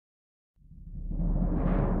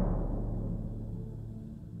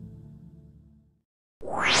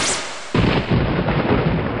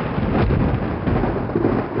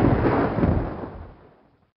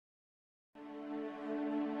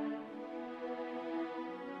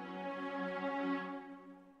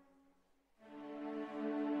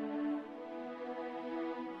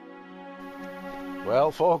Well,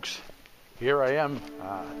 folks, here I am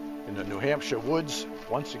in the New Hampshire woods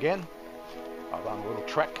once again, out on a little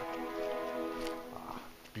trek.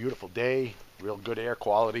 Beautiful day, real good air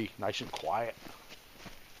quality, nice and quiet.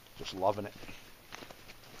 Just loving it.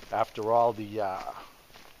 After all the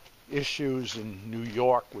issues in New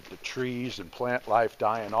York with the trees and plant life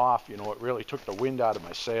dying off, you know, it really took the wind out of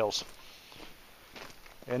my sails.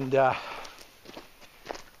 And I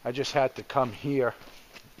just had to come here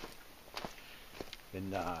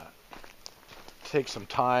and take some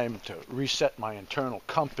time to reset my internal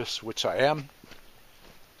compass, which I am.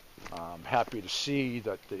 I'm happy to see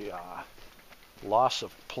that the loss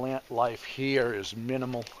of plant life here is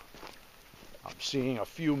minimal. I'm seeing a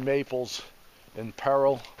few maples in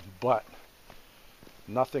peril, but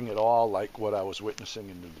nothing at all like what I was witnessing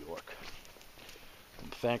in New York.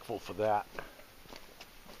 I'm thankful for that.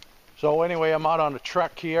 So anyway, I'm out on a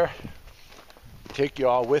trek here. Take you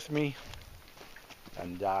all with me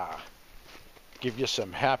and give you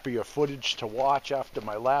some happier footage to watch after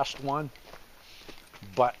my last one.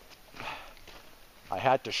 But I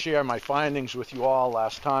had to share my findings with you all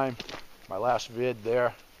last time, my last vid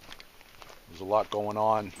there. There's a lot going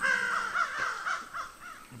on,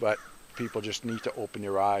 but people just need to open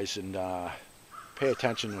their eyes and pay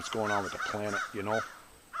attention to what's going on with the planet, you know.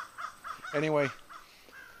 Anyway,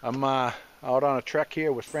 I'm out on a trek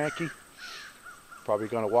here with Frankie. Probably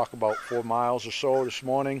going to walk about 4 miles or so this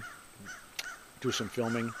morning, do some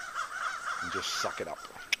filming, and just suck it up.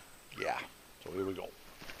 Yeah, so here we go.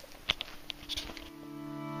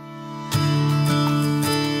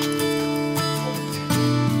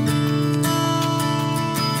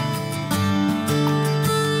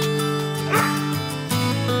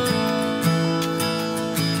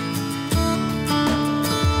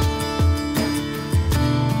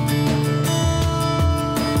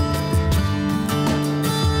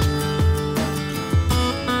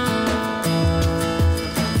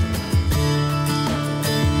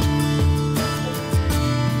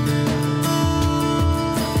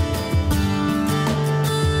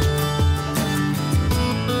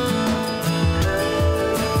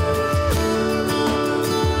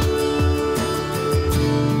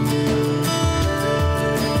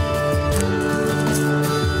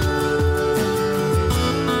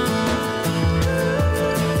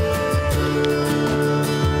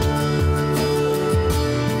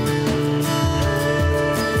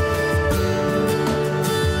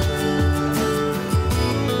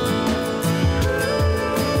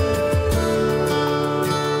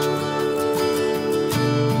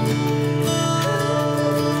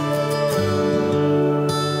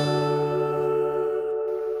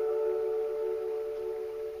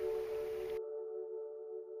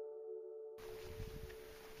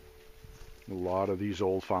 A lot of these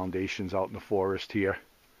old foundations out in the forest here.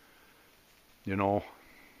 You know,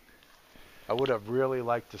 I would have really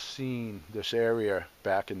liked to seen this area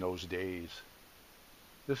back in those days.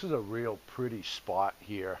 This is a real pretty spot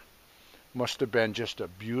here. Must have been just a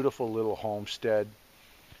beautiful little homestead.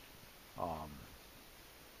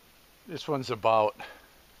 This one's about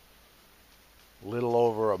a little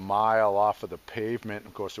over a mile off of the pavement.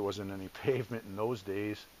 Of course, there wasn't any pavement in those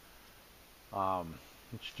days.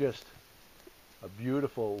 It's just a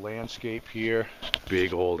beautiful landscape here.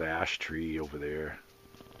 Big old ash tree over there.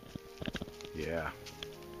 Yeah.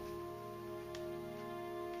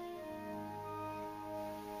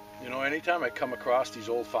 You know, anytime I come across these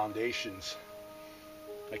old foundations,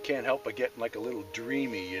 I can't help but get like a little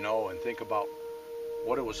dreamy, you know, and think about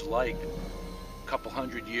what it was like a couple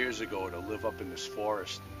hundred years ago to live up in this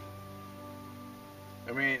forest.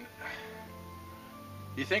 I mean,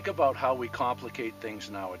 you think about how we complicate things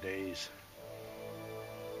nowadays.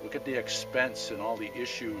 Look at the expense and all the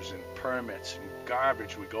issues and permits and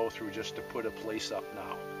garbage we go through just to put a place up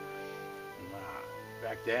now. And,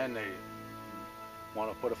 back then, they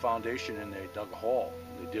want to put a foundation in, they dug a hole.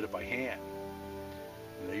 They did it by hand.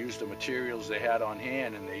 And they used the materials they had on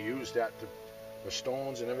hand, and they used that, the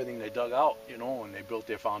stones and everything they dug out, you know, and they built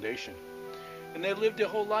their foundation. And they lived their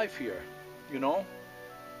whole life here, you know.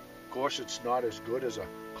 Of course, it's not as good as a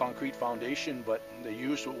concrete foundation, but they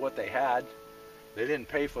used what they had. They didn't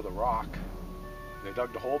pay for the rock. They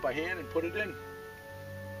dug the hole by hand and put it in.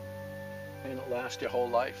 And it lasts their whole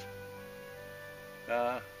life.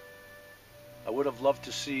 I would have loved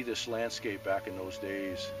to see this landscape back in those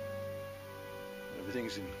days.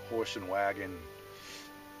 Everything's in horse and wagon.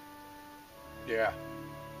 Yeah,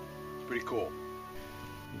 it's pretty cool.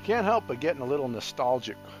 You can't help but getting a little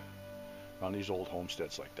nostalgic on these old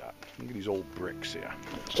homesteads like that. Look at these old bricks here.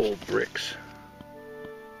 Old bricks.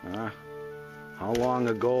 How long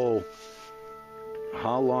ago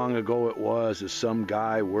how long ago it was that some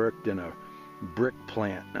guy worked in a brick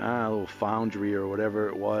plant, a little foundry or whatever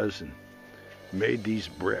it was, and made these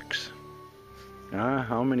bricks.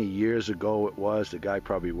 How many years ago it was? The guy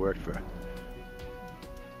probably worked for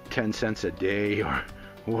 10 cents a day or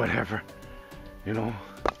whatever, you know.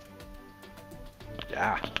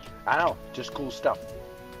 Yeah, I know, just cool stuff.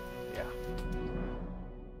 Yeah.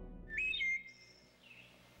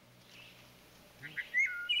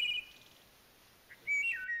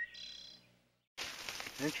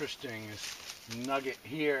 Interesting, this nugget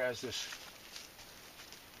here has this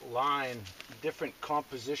line, different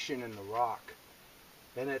composition in the rock,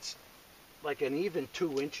 and it's like an even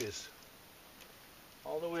 2 inches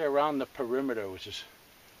all the way around the perimeter, which is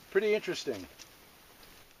pretty interesting.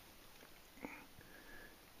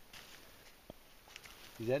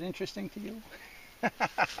 Is that interesting to you?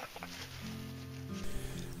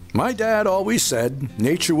 My dad always said,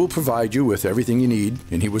 nature will provide you with everything you need,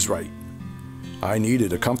 and he was right. I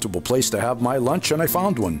needed a comfortable place to have my lunch, and I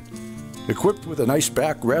found one. Equipped with a nice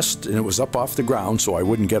backrest, and it was up off the ground so I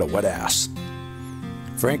wouldn't get a wet ass.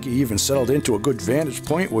 Frankie even settled into a good vantage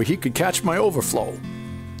point where he could catch my overflow.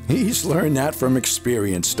 He's learned that from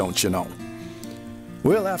experience, don't you know?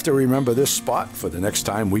 We'll have to remember this spot for the next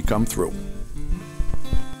time we come through.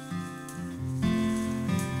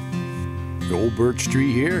 The old birch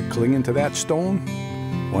tree here, clinging to that stone.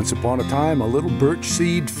 Once upon a time, a little birch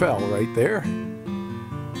seed fell right there.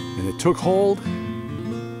 And it took hold,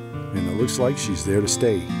 and it looks like she's there to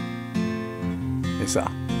stay.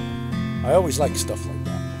 I always like stuff like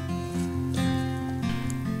that.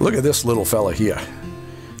 Look at this little fella here.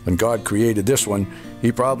 When God created this one,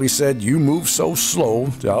 he probably said, you move so slow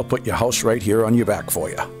that I'll put your house right here on your back for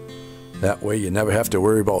you. That way you never have to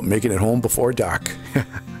worry about making it home before dark.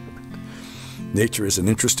 Nature is an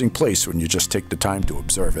interesting place when you just take the time to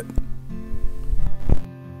observe it.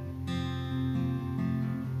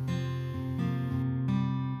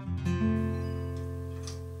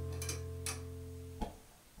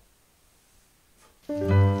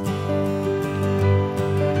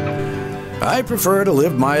 I prefer to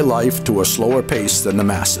live my life to a slower pace than the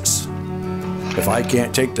masses. If I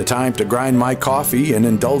can't take the time to grind my coffee and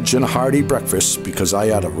indulge in a hearty breakfast because I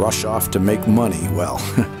had to rush off to make money, well,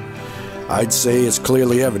 I'd say it's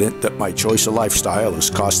clearly evident that my choice of lifestyle is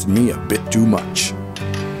costing me a bit too much.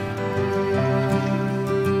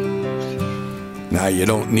 Now, you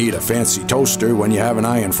don't need a fancy toaster when you have an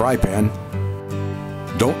iron fry pan.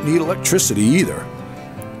 Don't need electricity either.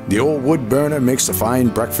 The old wood burner makes a fine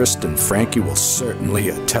breakfast, and Frankie will certainly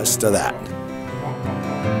attest to that.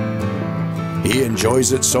 He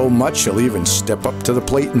enjoys it so much he'll even step up to the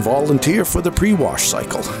plate and volunteer for the pre-wash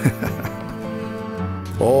cycle.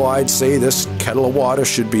 Oh, I'd say this kettle of water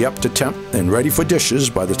should be up to temp and ready for dishes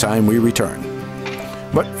by the time we return.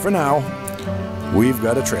 But for now, we've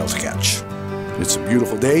got a trail to catch. It's a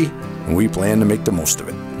beautiful day, and we plan to make the most of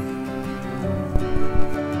it.